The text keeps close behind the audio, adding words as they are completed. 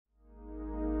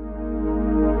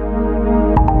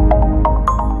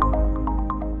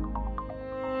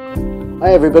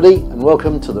Hi everybody, and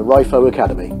welcome to the RIIFO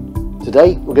Academy.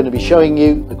 Today we're going to be showing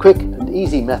you the quick and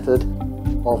easy method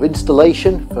of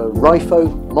installation for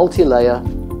RIIFO multi-layer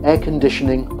air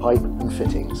conditioning pipe and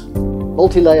fittings.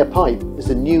 Multi-layer pipe is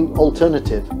a new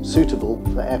alternative suitable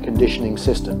for air conditioning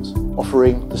systems,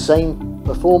 offering the same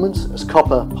performance as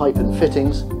copper pipe and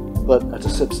fittings, but at a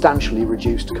substantially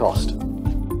reduced cost.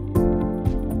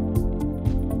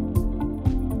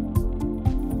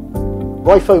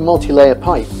 RIIFO multi-layer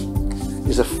pipe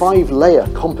is a 5-layer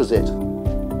composite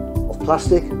of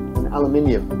plastic and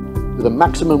aluminium with a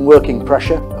maximum working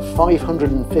pressure of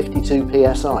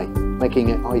 552 psi, making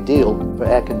it ideal for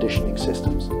air conditioning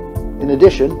systems. In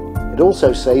addition, it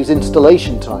also saves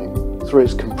installation time through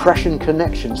its compression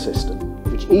connection system,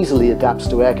 which easily adapts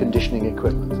to air conditioning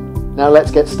equipment. Now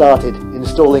let's get started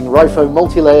installing RIIFO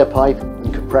multi-layer pipe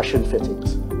and compression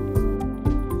fittings.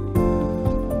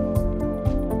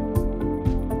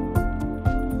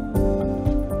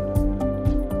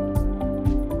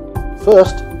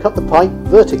 First, cut the pipe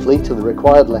vertically to the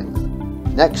required length.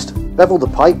 Next, bevel the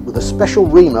pipe with a special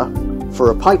reamer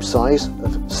for a pipe size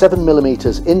of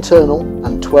 7mm internal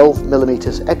and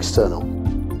 12mm external.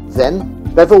 Then,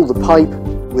 bevel the pipe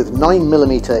with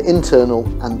 9mm internal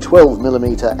and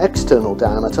 12mm external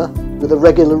diameter with a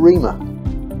regular reamer.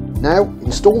 Now,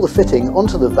 install the fitting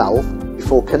onto the valve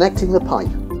before connecting the pipe.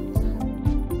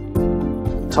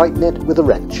 Tighten it with a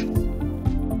wrench.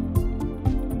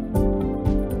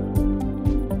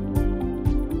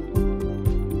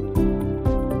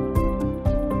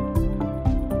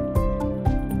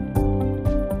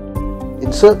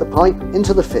 Insert the pipe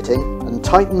into the fitting and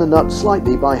tighten the nut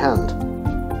slightly by hand.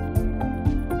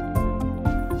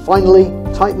 Finally,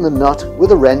 tighten the nut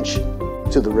with a wrench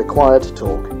to the required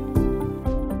torque.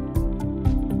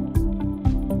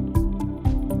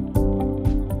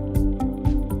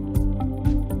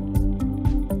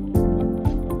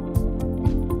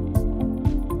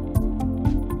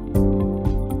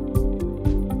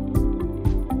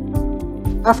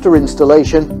 After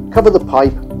installation, cover the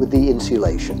pipe with the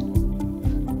insulation.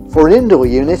 For an indoor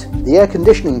unit, the air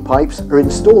conditioning pipes are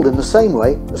installed in the same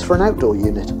way as for an outdoor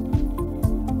unit.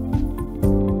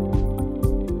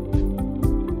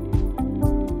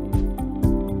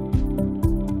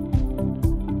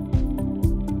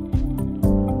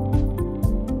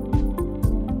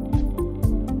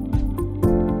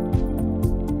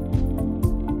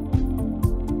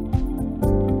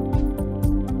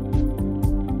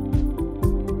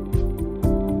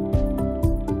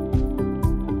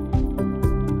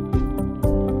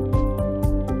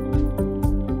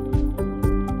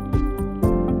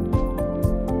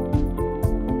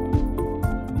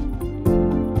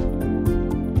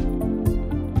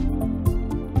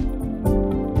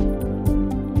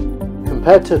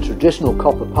 Compared to traditional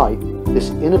copper pipe, this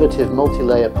innovative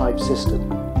multi-layer pipe system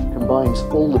combines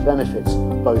all the benefits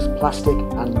of both plastic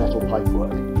and metal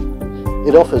pipework.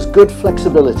 It offers good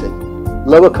flexibility,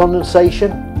 lower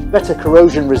condensation, better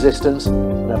corrosion resistance,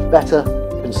 and a better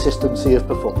consistency of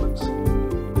performance.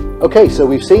 Okay, so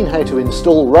we've seen how to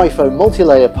install RIIFO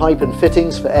multi-layer pipe and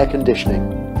fittings for air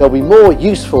conditioning. There'll be more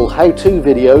useful how-to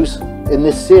videos in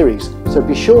this series, so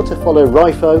be sure to follow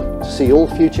RIIFO to see all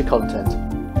future content.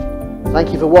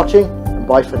 Thank you for watching, and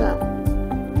bye for now.